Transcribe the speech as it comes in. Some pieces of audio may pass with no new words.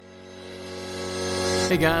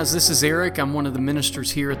Hey guys, this is Eric. I'm one of the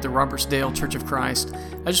ministers here at the Robertsdale Church of Christ.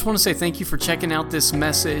 I just want to say thank you for checking out this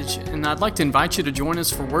message, and I'd like to invite you to join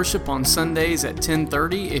us for worship on Sundays at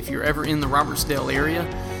 10:30 if you're ever in the Robertsdale area.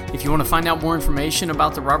 If you want to find out more information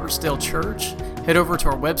about the Robertsdale Church, head over to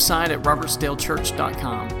our website at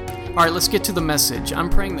robertsdalechurch.com. All right, let's get to the message. I'm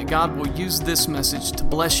praying that God will use this message to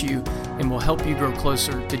bless you and will help you grow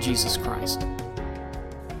closer to Jesus Christ.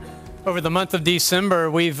 Over the month of December,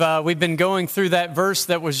 we've been going through that verse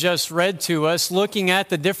that was just read to us, looking at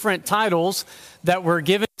the different titles that were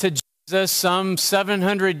given to Jesus some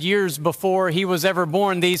 700 years before he was ever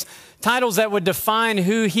born. These titles that would define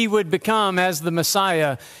who he would become as the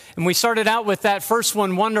Messiah. And we started out with that first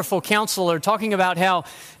one, Wonderful Counselor, talking about how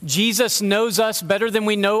Jesus knows us better than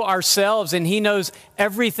we know ourselves, and he knows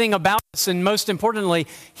everything about us. And most importantly,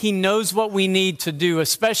 he knows what we need to do,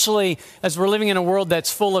 especially as we're living in a world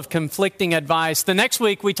that's full of conflicting advice. The next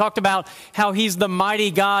week, we talked about how he's the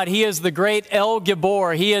mighty God. He is the great El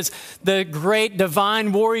Gibor. He is the great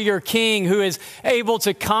divine warrior king who is able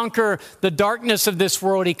to conquer the darkness of this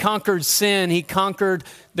world. He conquered sin. He conquered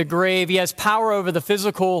the grave. He has power over the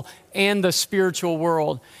physical and the spiritual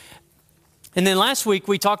world. And then last week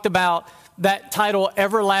we talked about that title,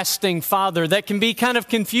 Everlasting Father. That can be kind of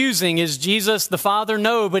confusing. Is Jesus the Father?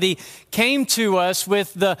 No, but he came to us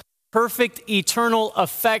with the perfect eternal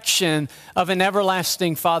affection of an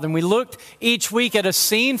everlasting Father. And we looked each week at a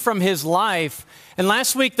scene from his life. And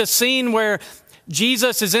last week the scene where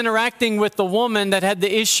Jesus is interacting with the woman that had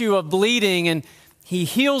the issue of bleeding, and he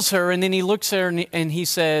heals her, and then he looks at her and he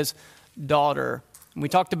says, daughter. And we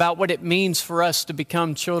talked about what it means for us to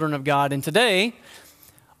become children of God. And today,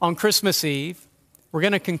 on Christmas Eve, we're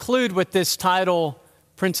going to conclude with this title,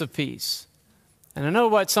 Prince of Peace. And I know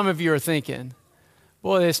what some of you are thinking.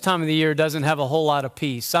 Boy, this time of the year doesn't have a whole lot of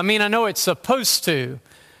peace. I mean, I know it's supposed to,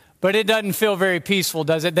 but it doesn't feel very peaceful,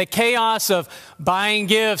 does it? The chaos of buying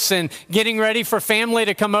gifts and getting ready for family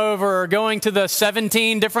to come over, or going to the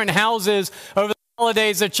 17 different houses over the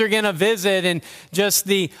holidays that you're going to visit, and just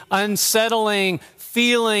the unsettling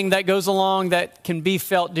feeling that goes along that can be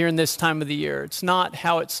felt during this time of the year. It's not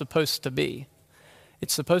how it's supposed to be.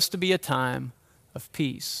 It's supposed to be a time of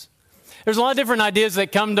peace. There's a lot of different ideas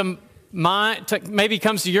that come to mind, maybe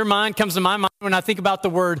comes to your mind, comes to my mind when I think about the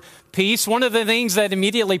word peace. One of the things that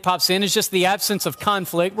immediately pops in is just the absence of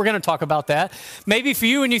conflict. We're going to talk about that. Maybe for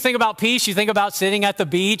you, when you think about peace, you think about sitting at the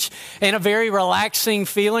beach and a very relaxing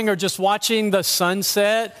feeling, or just watching the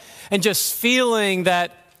sunset and just feeling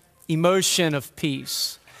that emotion of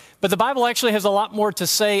peace. But the Bible actually has a lot more to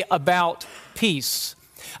say about peace.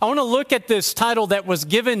 I want to look at this title that was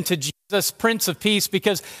given to Jesus, Prince of Peace,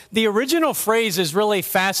 because the original phrase is really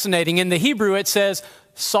fascinating. In the Hebrew, it says,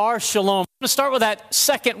 Sar Shalom. I'm going to start with that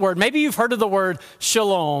second word. Maybe you've heard of the word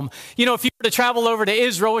shalom. You know, if you were to travel over to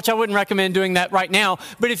Israel, which I wouldn't recommend doing that right now,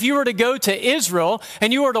 but if you were to go to Israel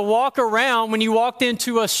and you were to walk around, when you walked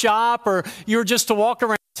into a shop, or you were just to walk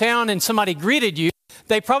around town and somebody greeted you,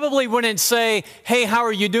 they probably wouldn't say, hey, how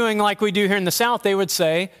are you doing, like we do here in the South. They would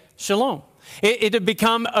say, shalom. It had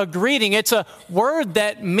become a greeting. It's a word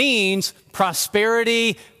that means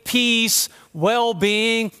prosperity, peace,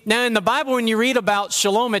 well-being. Now, in the Bible, when you read about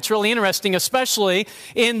shalom, it's really interesting, especially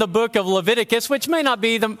in the book of Leviticus, which may not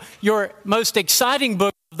be your most exciting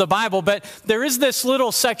book of the Bible, but there is this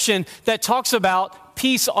little section that talks about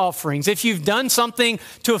peace offerings. If you've done something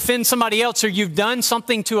to offend somebody else, or you've done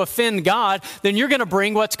something to offend God, then you're going to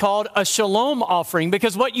bring what's called a shalom offering,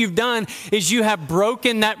 because what you've done is you have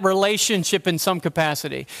broken that relationship in some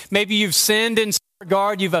capacity. Maybe you've sinned in some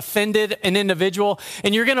regard, you've offended an individual,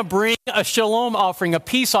 and you're going to bring a shalom offering, a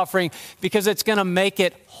peace offering, because it's going to make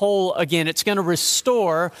it whole again. It's going to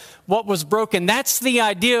restore what was broken. That's the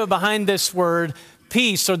idea behind this word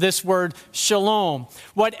peace, or this word shalom.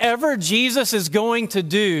 Whatever Jesus is going to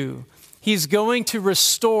do, he's going to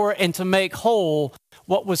restore and to make whole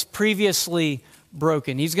what was previously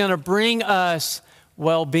broken. He's going to bring us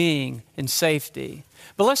well-being and safety.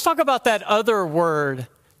 But let's talk about that other word,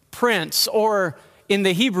 prince, or in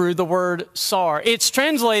the Hebrew, the word sar. It's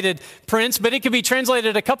translated prince, but it could be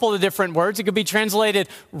translated a couple of different words. It could be translated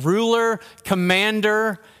ruler,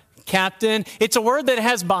 commander, captain. It's a word that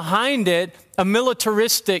has behind it a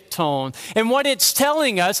militaristic tone. And what it's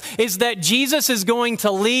telling us is that Jesus is going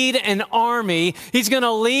to lead an army. He's going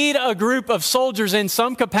to lead a group of soldiers in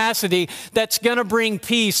some capacity that's going to bring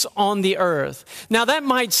peace on the earth. Now, that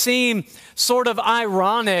might seem sort of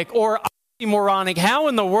ironic or oxymoronic. How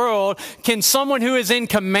in the world can someone who is in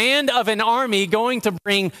command of an army going to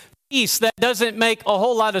bring peace? That doesn't make a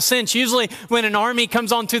whole lot of sense. Usually when an army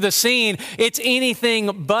comes onto the scene, it's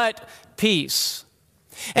anything but peace.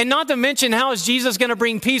 And not to mention, how is Jesus going to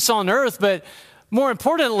bring peace on earth? But more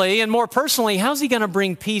importantly and more personally, how's he going to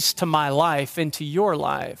bring peace to my life and to your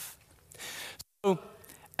life? So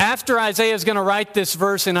after Isaiah is going to write this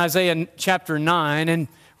verse in Isaiah chapter 9, and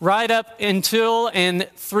right up until and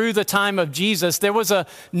through the time of Jesus, there was a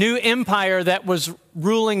new empire that was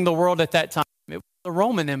ruling the world at that time. It was the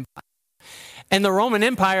Roman Empire. And the Roman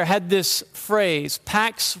Empire had this phrase,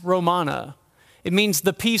 Pax Romana. It means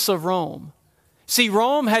the peace of Rome. See,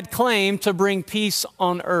 Rome had claimed to bring peace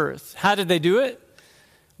on earth. How did they do it?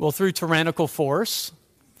 Well, through tyrannical force,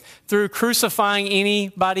 through crucifying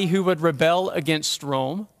anybody who would rebel against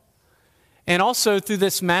Rome, and also through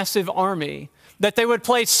this massive army that they would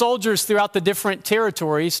place soldiers throughout the different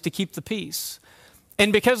territories to keep the peace.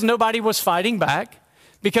 And because nobody was fighting back,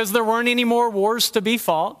 because there weren't any more wars to be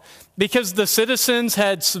fought, because the citizens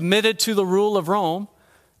had submitted to the rule of Rome,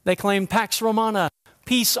 they claimed Pax Romana,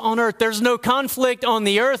 peace on earth. There's no conflict on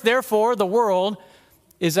the earth, therefore the world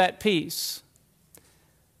is at peace.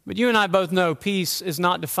 But you and I both know peace is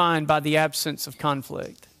not defined by the absence of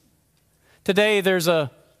conflict. Today there's a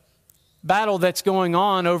battle that's going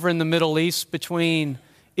on over in the Middle East between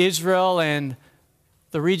Israel and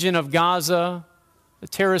the region of Gaza, a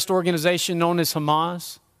terrorist organization known as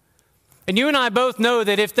Hamas. And you and I both know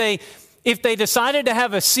that if they decided to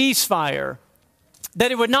have a ceasefire,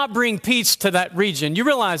 that it would not bring peace to that region. You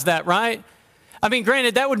realize that, right? I mean,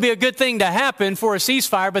 granted, that would be a good thing to happen for a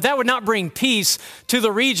ceasefire, but that would not bring peace to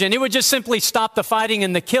the region. It would just simply stop the fighting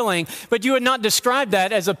and the killing, but you would not describe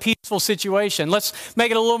that as a peaceful situation. Let's make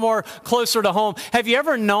it a little more closer to home. Have you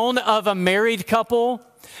ever known of a married couple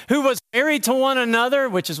who was married to one another,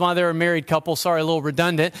 which is why they're a married couple, sorry, a little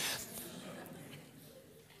redundant,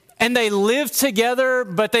 and they lived together,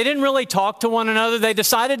 but they didn't really talk to one another. They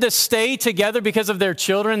decided to stay together because of their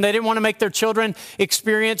children. They didn't want to make their children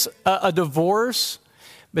experience a divorce,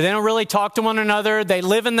 but they don't really talk to one another. They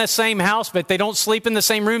live in the same house, but they don't sleep in the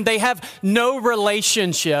same room. They have no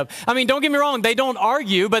relationship. I mean, don't get me wrong. They don't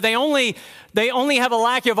argue, but they only have a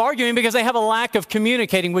lack of arguing because they have a lack of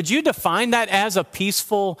communicating. Would you define that as a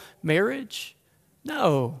peaceful marriage?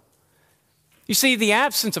 No. You see, the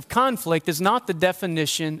absence of conflict is not the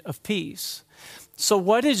definition of peace. So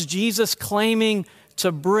what is Jesus claiming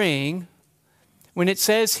to bring when it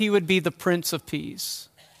says he would be the Prince of Peace?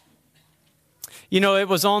 You know, it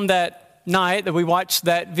was on that night that we watched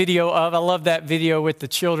that video of, I love that video with the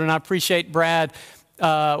children. I appreciate Brad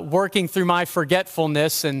working through my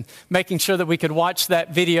forgetfulness and making sure that we could watch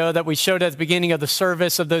that video that we showed at the beginning of the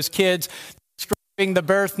service of those kids the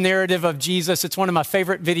birth narrative of Jesus. It's one of my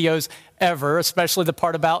favorite videos ever, especially the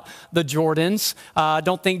part about the Jordans. I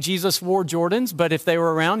don't think Jesus wore Jordans, but if they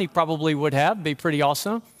were around, he probably would have. It'd be pretty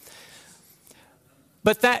awesome.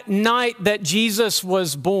 But that night that Jesus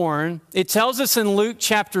was born, it tells us in Luke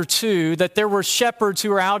chapter 2 that there were shepherds who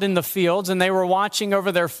were out in the fields and they were watching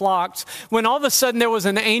over their flocks when all of a sudden there was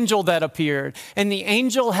an angel that appeared. And the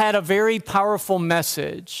angel had a very powerful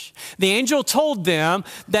message. The angel told them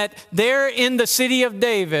that there in the city of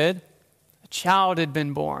David, a child had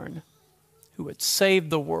been born who would save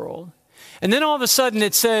the world. And then all of a sudden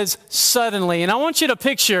it says, suddenly. And I want you to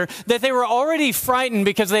picture that they were already frightened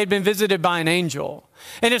because they had been visited by an angel.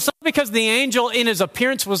 And it's not because the angel in his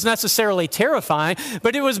appearance was necessarily terrifying,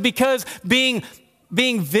 but it was because being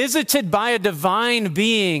visited by a divine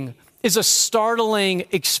being is a startling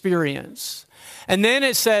experience. And then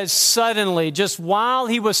it says, suddenly, just while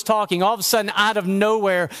he was talking, all of a sudden, out of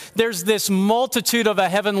nowhere, there's this multitude of a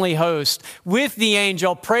heavenly host with the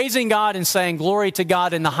angel praising God and saying, glory to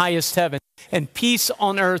God in the highest heaven and peace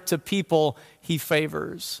on earth to people he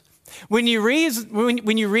favors. When you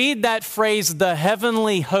read that phrase, the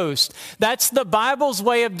heavenly host, that's the Bible's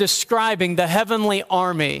way of describing the heavenly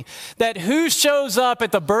army. That who shows up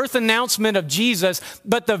at the birth announcement of Jesus,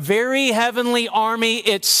 but the very heavenly army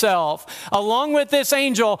itself. Along with this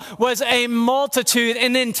angel was a multitude,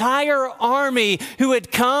 an entire army who had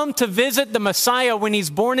come to visit the Messiah when he's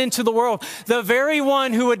born into the world. The very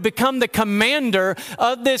one who would become the commander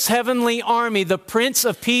of this heavenly army, the Prince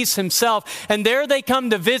of Peace himself. And there they come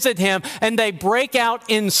to visit him, and they break out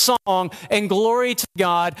in song and glory to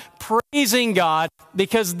God, praising God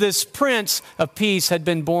because this Prince of Peace had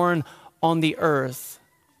been born on the earth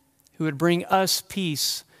who would bring us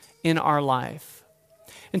peace in our life.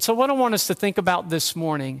 And so what I want us to think about this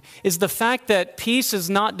morning is the fact that peace is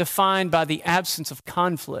not defined by the absence of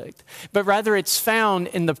conflict, but rather it's found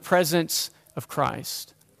in the presence of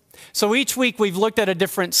Christ. So each week we've looked at a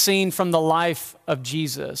different scene from the life of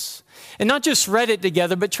Jesus. And not just read it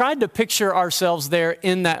together, but tried to picture ourselves there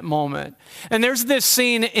in that moment. And there's this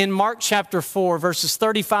scene in Mark chapter 4, verses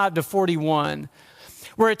 35 to 41,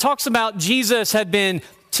 where it talks about Jesus had been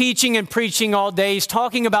teaching and preaching all day. He's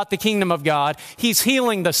talking about the kingdom of God. He's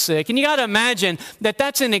healing the sick. And you got to imagine that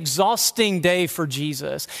that's an exhausting day for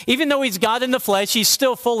Jesus. Even though he's God in the flesh, he's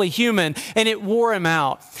still fully human, and it wore him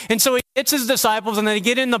out. And so he gets his disciples, and they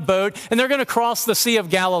get in the boat, and they're going to cross the Sea of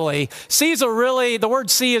Galilee. The word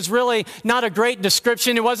sea is really not a great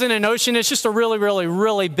description. It wasn't an ocean. It's just a really, really,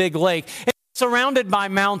 really big lake. Surrounded by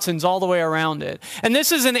mountains all the way around it. And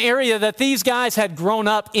this is an area that these guys had grown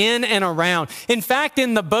up in and around. In fact,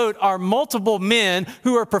 in the boat are multiple men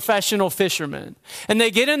who are professional fishermen. And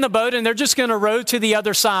they get in the boat and they're just going to row to the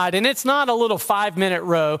other side. And it's not a little 5-minute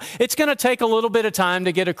row. It's going to take a little bit of time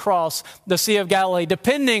to get across the Sea of Galilee,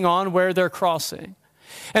 depending on where they're crossing.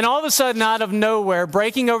 And all of a sudden, out of nowhere,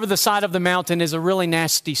 breaking over the side of the mountain is a really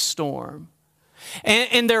nasty storm.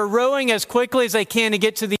 And they're rowing as quickly as they can to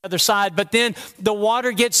get to the other side. But then the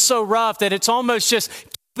water gets so rough that it's almost just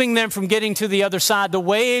keeping them from getting to the other side. The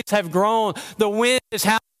waves have grown. The wind is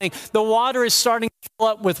howling. The water is starting to fill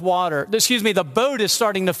up with water. The boat is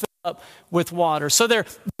starting to fill up with water. So they're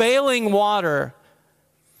bailing water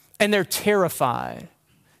and they're terrified.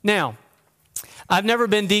 Now, I've never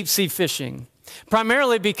been deep sea fishing.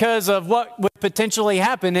 Primarily because of what would potentially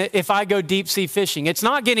happen if I go deep sea fishing. It's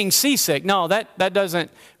not getting seasick. No, that doesn't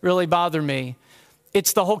really bother me.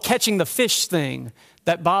 It's the whole catching the fish thing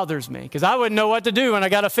that bothers me, because I wouldn't know what to do when I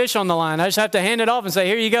got a fish on the line. I just have to hand it off and say,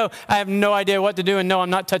 here you go. I have no idea what to do, and no, I'm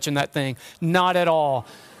not touching that thing. Not at all.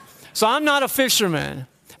 So I'm not a fisherman,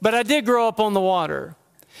 but I did grow up on the water.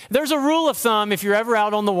 There's a rule of thumb if you're ever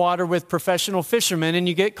out on the water with professional fishermen and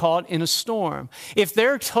you get caught in a storm. If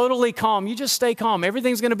they're totally calm, you just stay calm.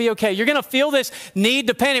 Everything's going to be okay. You're going to feel this need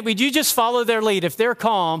to panic, but you just follow their lead. If they're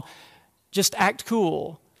calm, just act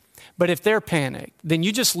cool. But if they're panicked, then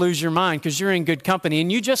you just lose your mind because you're in good company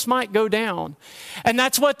and you just might go down. And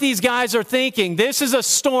that's what these guys are thinking. This is a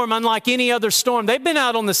storm unlike any other storm. They've been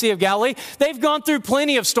out on the Sea of Galilee. They've gone through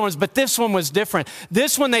plenty of storms, but this one was different.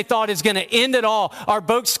 This one they thought is going to end it all. Our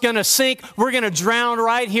boat's going to sink. We're going to drown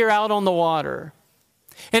right here out on the water.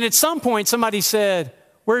 And at some point, somebody said,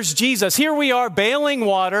 where's Jesus? Here we are bailing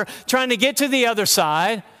water, trying to get to the other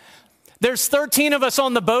side. There's 13 of us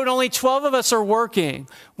on the boat. Only 12 of us are working.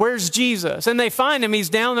 Where's Jesus? And they find him.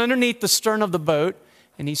 He's down underneath the stern of the boat,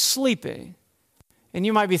 and he's sleeping. And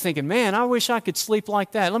you might be thinking, man, I wish I could sleep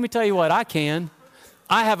like that. Let me tell you what, I can.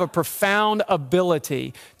 I have a profound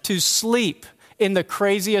ability to sleep in the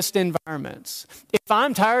craziest environments. If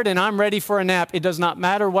I'm tired and I'm ready for a nap, it does not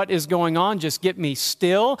matter what is going on. Just get me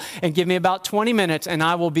still and give me about 20 minutes and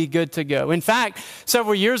I will be good to go. In fact,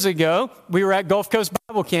 several years ago, we were at Gulf Coast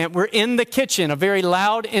Bible Camp. We're in the kitchen, a very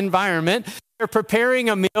loud environment. They're preparing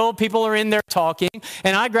a meal. People are in there talking.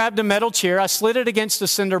 And I grabbed a metal chair. I slid it against the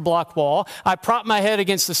cinder block wall. I propped my head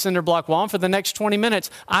against the cinder block wall. And for the next 20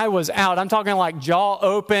 minutes, I was out. I'm talking like jaw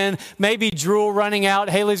open, maybe drool running out.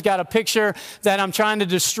 Haley's got a picture that I'm trying to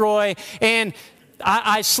destroy. And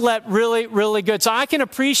I slept really, really good. So I can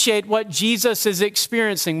appreciate what Jesus is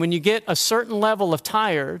experiencing. When you get a certain level of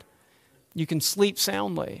tired, you can sleep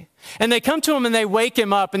soundly. And they come to him and they wake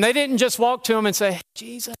him up. And they didn't just walk to him and say, hey,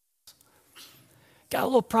 Jesus, got a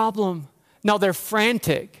little problem. No, they're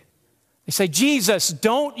frantic. They say, Jesus,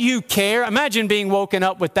 don't you care? Imagine being woken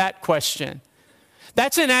up with that question.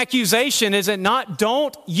 That's an accusation, is it not?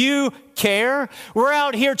 Don't you care? We're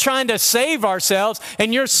out here trying to save ourselves,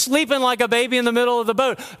 and you're sleeping like a baby in the middle of the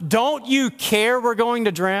boat. Don't you care we're going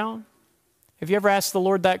to drown? Have you ever asked the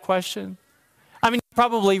Lord that question? I mean, you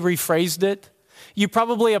probably rephrased it. You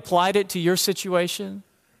probably applied it to your situation.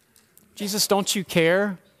 Jesus, don't you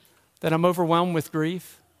care that I'm overwhelmed with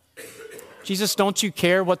grief? Jesus, don't you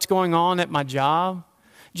care what's going on at my job?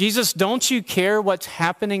 Jesus, don't you care what's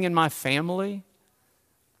happening in my family?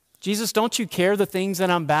 Jesus, don't you care the things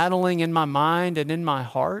that I'm battling in my mind and in my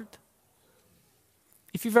heart?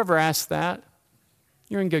 If you've ever asked that,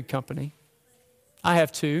 you're in good company. I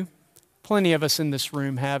have too. Plenty of us in this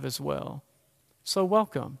room have as well. So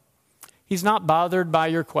welcome. He's not bothered by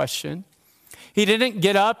your question. He didn't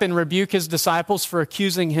get up and rebuke his disciples for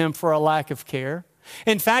accusing him for a lack of care.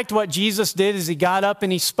 In fact, what Jesus did is he got up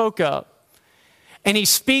and he spoke up. And he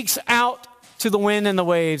speaks out to the wind and the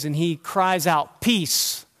waves and he cries out,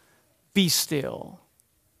 peace, be still.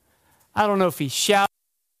 I don't know if he shouted,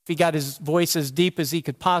 if he got his voice as deep as he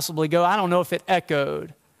could possibly go. I don't know if it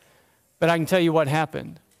echoed, but I can tell you what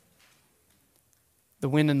happened. The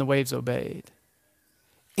wind and the waves obeyed.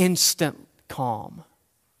 Instant calm.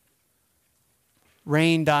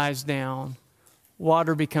 Rain dies down.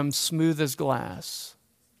 Water becomes smooth as glass.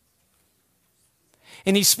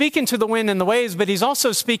 And he's speaking to the wind and the waves, but he's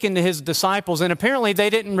also speaking to his disciples. And apparently they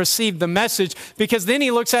didn't receive the message, because then he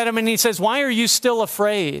looks at them and he says, why are you still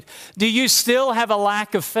afraid? Do you still have a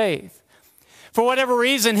lack of faith? For whatever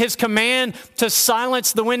reason, his command to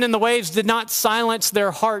silence the wind and the waves did not silence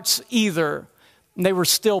their hearts either. They were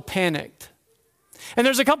still panicked. And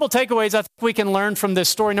there's a couple takeaways I think we can learn from this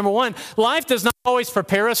story. Number one, life does not always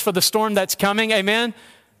prepare us for the storm that's coming. Amen?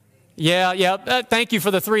 Yeah. Thank you for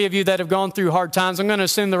the three of you that have gone through hard times. I'm going to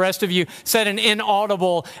assume the rest of you said an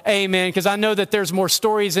inaudible amen, because I know that there's more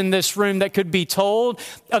stories in this room that could be told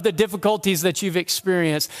of the difficulties that you've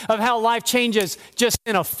experienced, of how life changes just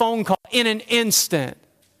in a phone call, in an instant.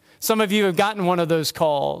 Some of you have gotten one of those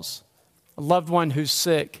calls. A loved one who's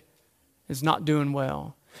sick is not doing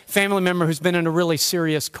well. Family member who's been in a really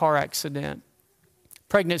serious car accident.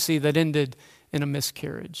 Pregnancy that ended in a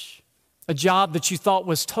miscarriage. A job that you thought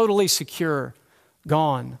was totally secure,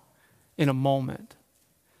 gone in a moment.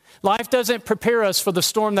 Life doesn't prepare us for the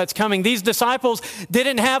storm that's coming. These disciples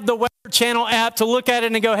didn't have the Weather Channel app to look at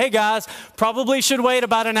it and go, hey guys, probably should wait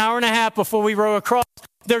about an hour and a half before we row across.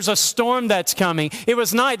 There's a storm that's coming. It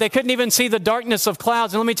was night. They couldn't even see the darkness of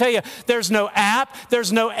clouds. And let me tell you, there's no app,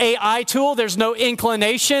 there's no AI tool, there's no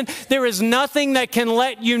inclination. There is nothing that can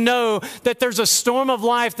let you know that there's a storm of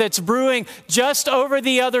life that's brewing just over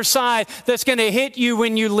the other side that's going to hit you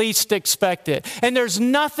when you least expect it. And there's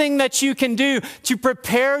nothing that you can do to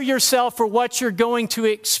prepare yourself for what you're going to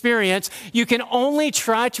experience. You can only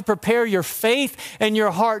try to prepare your faith and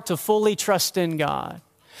your heart to fully trust in God.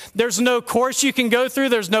 There's no course you can go through.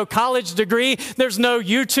 There's no college degree. There's no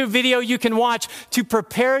YouTube video you can watch to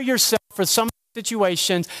prepare yourself for some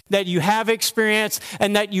situations that you have experienced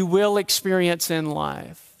and that you will experience in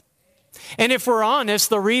life. And if we're honest,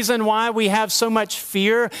 the reason why we have so much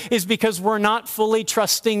fear is because we're not fully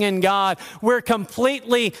trusting in God. We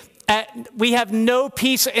have no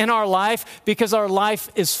peace in our life because our life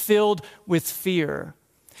is filled with fear.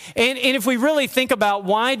 And if we really think about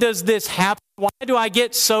why does this happen? Why do I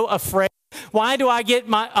get so afraid? Why do I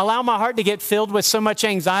allow my heart to get filled with so much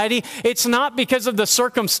anxiety? It's not because of the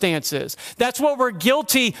circumstances. That's what we're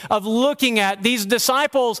guilty of looking at. These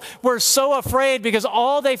disciples were so afraid because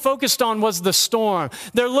all they focused on was the storm.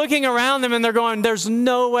 They're looking around them and they're going, there's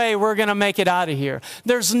no way we're going to make it out of here.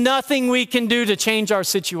 There's nothing we can do to change our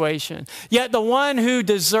situation. Yet the one who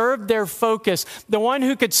deserved their focus, the one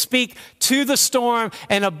who could speak to the storm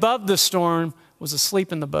and above the storm, was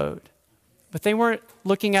asleep in the boat. But they weren't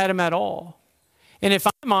looking at him at all. And if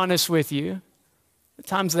I'm honest with you, the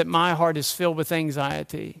times that my heart is filled with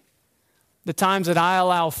anxiety, the times that I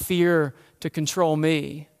allow fear to control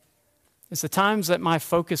me, it's the times that my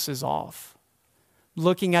focus is off.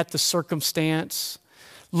 Looking at the circumstance,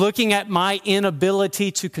 looking at my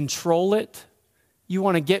inability to control it. You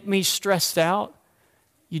want to get me stressed out?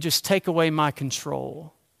 You just take away my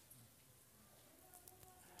control.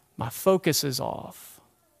 My focus is off.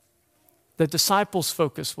 The disciples'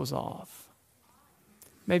 focus was off.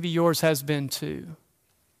 Maybe yours has been too.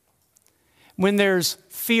 When there's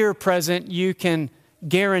fear present, you can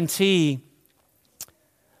guarantee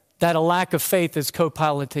that a lack of faith is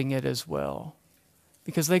co-piloting it as well,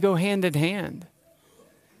 because they go hand in hand.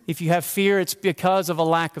 If you have fear, it's because of a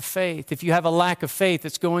lack of faith. If you have a lack of faith,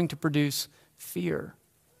 it's going to produce fear.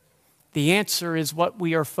 The answer is what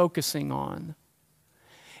we are focusing on.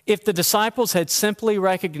 If the disciples had simply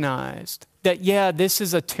recognized that, yeah, this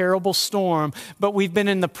is a terrible storm, but we've been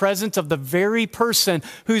in the presence of the very person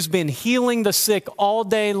who's been healing the sick all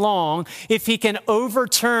day long, if he can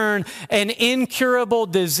overturn an incurable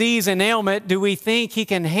disease and ailment, do we think he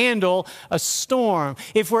can handle a storm?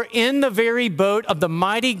 If we're in the very boat of the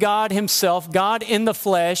mighty God himself, God in the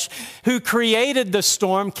flesh, who created the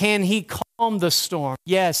storm, can he calm the storm?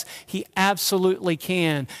 Yes, he absolutely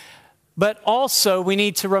can. But also we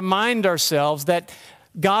need to remind ourselves that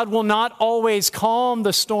God will not always calm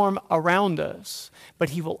the storm around us, but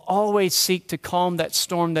he will always seek to calm that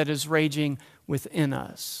storm that is raging within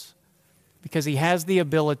us, because he has the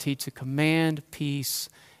ability to command peace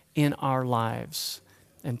in our lives,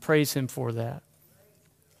 and praise him for that.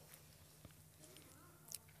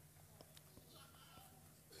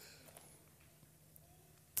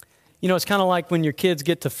 You know, it's kind of like when your kids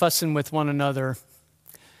get to fussing with one another.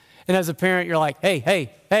 And as a parent, you're like,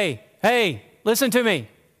 hey, listen to me.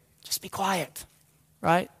 Just be quiet,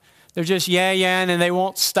 right? They're just yeah-yaing and they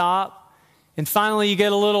won't stop. And finally, you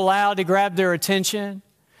get a little loud to grab their attention.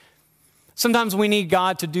 Sometimes we need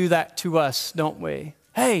God to do that to us, don't we?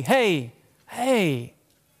 Hey,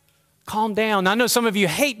 calm down. I know some of you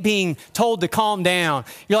hate being told to calm down.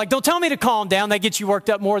 You're like, don't tell me to calm down. That gets you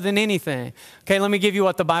worked up more than anything. Okay, let me give you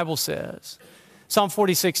what the Bible says. Psalm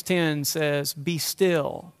 46:10 says, be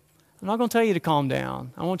still. I'm not going to tell you to calm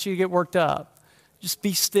down. I want you to get worked up. Just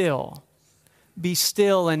be still. Be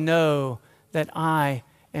still and know that I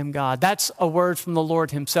am God. That's a word from the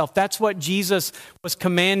Lord himself. That's what Jesus was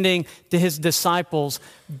commanding to his disciples.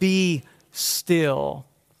 Be still.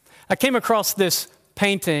 I came across this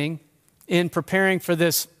painting in preparing for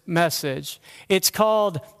this message. It's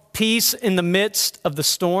called Peace in the Midst of the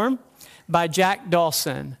Storm by Jack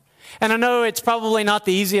Dawson. And I know it's probably not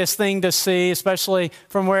the easiest thing to see, especially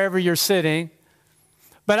from wherever you're sitting.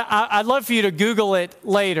 But I'd love for you to Google it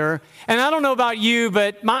later. And I don't know about you,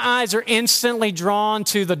 but my eyes are instantly drawn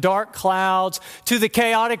to the dark clouds, to the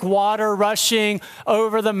chaotic water rushing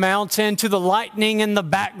over the mountain, to the lightning in the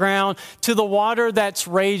background, to the water that's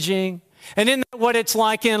raging. And isn't that what it's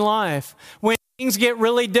like in life? When things get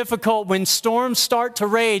really difficult, when storms start to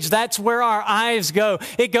rage, that's where our eyes go.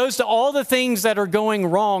 It goes to all the things that are going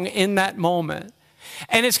wrong in that moment.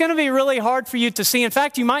 And it's going to be really hard for you to see. In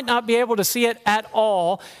fact, you might not be able to see it at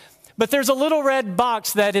all. But there's a little red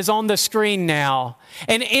box that is on the screen now.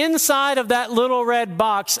 And inside of that little red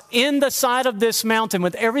box, in the side of this mountain,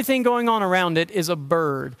 with everything going on around it, is a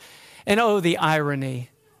bird. And oh, the irony.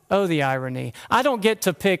 Oh, the irony. I don't get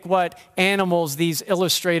to pick what animals these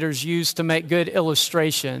illustrators use to make good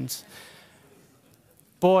illustrations.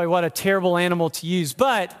 Boy, what a terrible animal to use.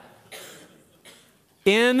 But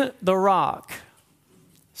in the rock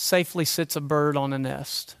safely sits a bird on a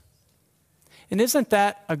nest. And isn't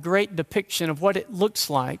that a great depiction of what it looks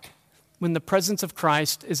like when the presence of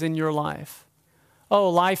Christ is in your life? Oh,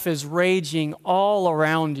 life is raging all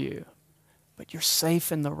around you, but you're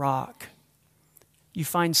safe in the rock. You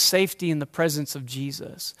find safety in the presence of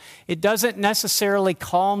Jesus. It doesn't necessarily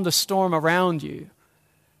calm the storm around you,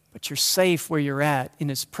 but you're safe where you're at in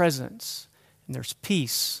his presence, and there's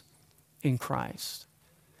peace in Christ.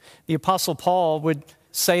 The Apostle Paul would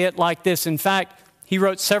say it like this. In fact, he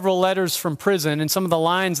wrote several letters from prison, and some of the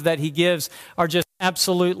lines that he gives are just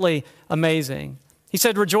absolutely amazing. He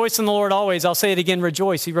said, rejoice in the Lord always. I'll say it again,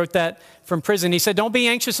 rejoice. He wrote that from prison. He said, don't be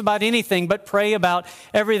anxious about anything, but pray about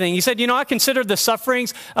everything. He said, I consider the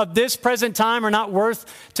sufferings of this present time are not worth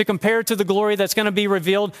to compare to the glory that's going to be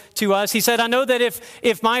revealed to us. He said, I know that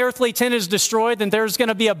if my earthly tent is destroyed, then there's going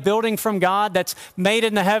to be a building from God that's made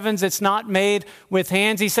in the heavens. It's not made with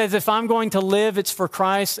hands. He says, if I'm going to live, it's for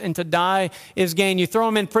Christ, and to die is gain. You throw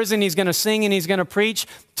him in prison, he's going to sing and he's going to preach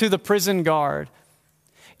to the prison guard.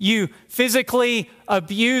 You physically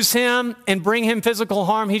abuse him and bring him physical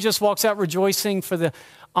harm. He just walks out rejoicing for the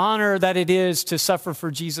honor that it is to suffer for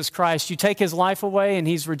Jesus Christ. You take his life away and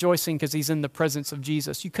he's rejoicing because he's in the presence of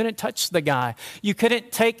Jesus. You couldn't touch the guy. You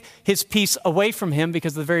couldn't take his peace away from him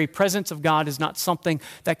because the very presence of God is not something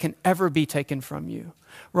that can ever be taken from you.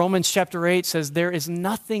 Romans chapter 8 says there is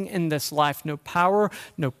nothing in this life, no power,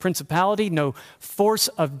 no principality, no force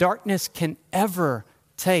of darkness can ever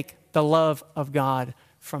take the love of God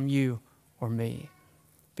from you or me.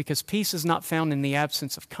 Because peace is not found in the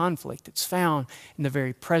absence of conflict. It's found in the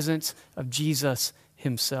very presence of Jesus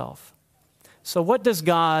himself. So what does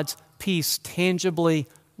God's peace tangibly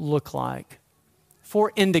look like?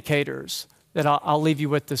 4 indicators that I'll leave you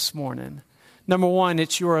with this morning. Number 1,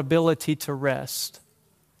 it's your ability to rest.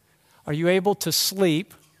 Are you able to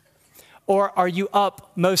sleep, or are you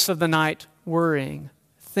up most of the night worrying,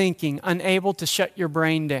 thinking, unable to shut your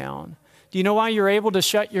brain down? Do you know why you're unable to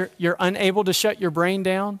shut your brain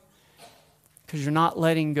down? Because you're not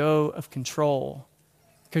letting go of control.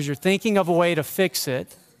 Because you're thinking of a way to fix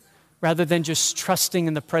it rather than just trusting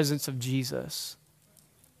in the presence of Jesus.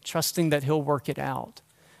 Trusting that he'll work it out.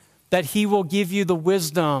 That he will give you the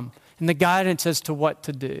wisdom and the guidance as to what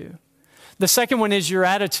to do. The second one is your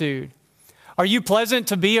attitude. Are you pleasant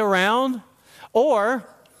to be around? Or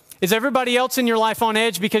is everybody else in your life on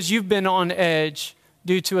edge because you've been on edge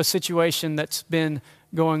due to a situation that's been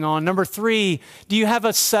going on? Number 3, do you have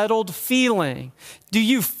a settled feeling? Do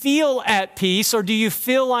you feel at peace, or do you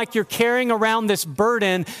feel like you're carrying around this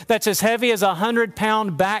burden that's as heavy as a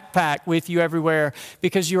 100-pound backpack with you everywhere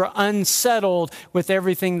because you're unsettled with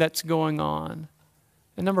everything that's going on?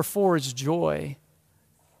 And number 4 is joy.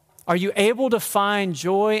 Are you able to find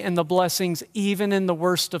joy in the blessings even in the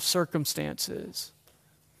worst of circumstances?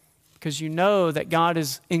 Because you know that God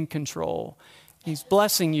is in control. He's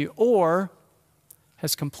blessing you. Or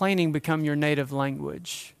has complaining become your native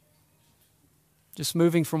language? Just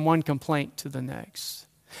moving from one complaint to the next.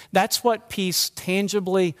 That's what peace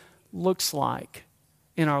tangibly looks like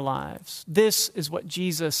in our lives. This is what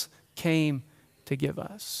Jesus came to give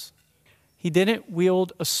us. He didn't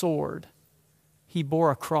wield a sword. He bore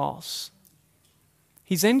a cross.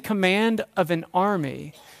 He's in command of an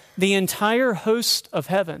army the entire host of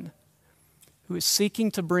heaven, who is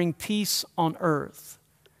seeking to bring peace on earth,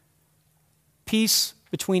 peace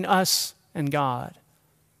between us and God,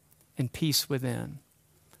 and peace within.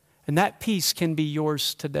 And that peace can be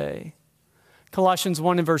yours today. Colossians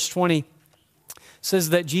 1 and verse 20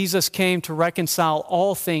 says that Jesus came to reconcile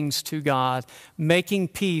all things to God, making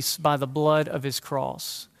peace by the blood of his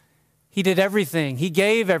cross. He did everything. He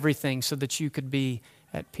gave everything so that you could be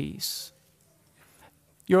at peace.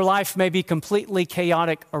 Your life may be completely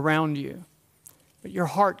chaotic around you, but your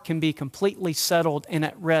heart can be completely settled and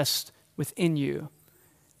at rest within you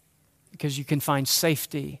because you can find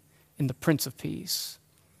safety in the Prince of Peace.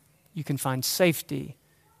 You can find safety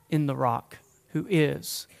in the rock who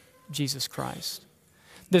is Jesus Christ.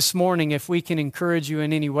 This morning, if we can encourage you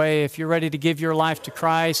in any way, if you're ready to give your life to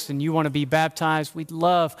Christ and you want to be baptized, we'd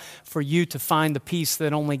love for you to find the peace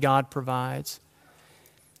that only God provides.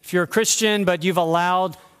 If you're a Christian, but you've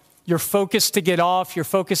allowed your focus to get off, you're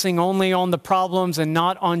focusing only on the problems and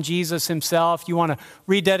not on Jesus himself, you want to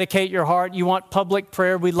rededicate your heart, you want public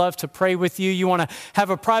prayer, we'd love to pray with you. You want to have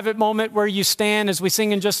a private moment where you stand as we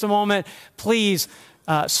sing in just a moment, please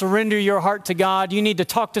surrender your heart to God. You need to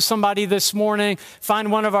talk to somebody this morning.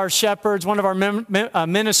 Find one of our shepherds, one of our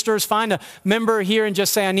ministers. Find a member here and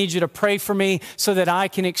just say, I need you to pray for me so that I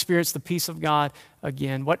can experience the peace of God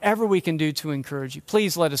again. Whatever we can do to encourage you,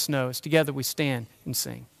 please let us know as together we stand and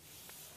sing.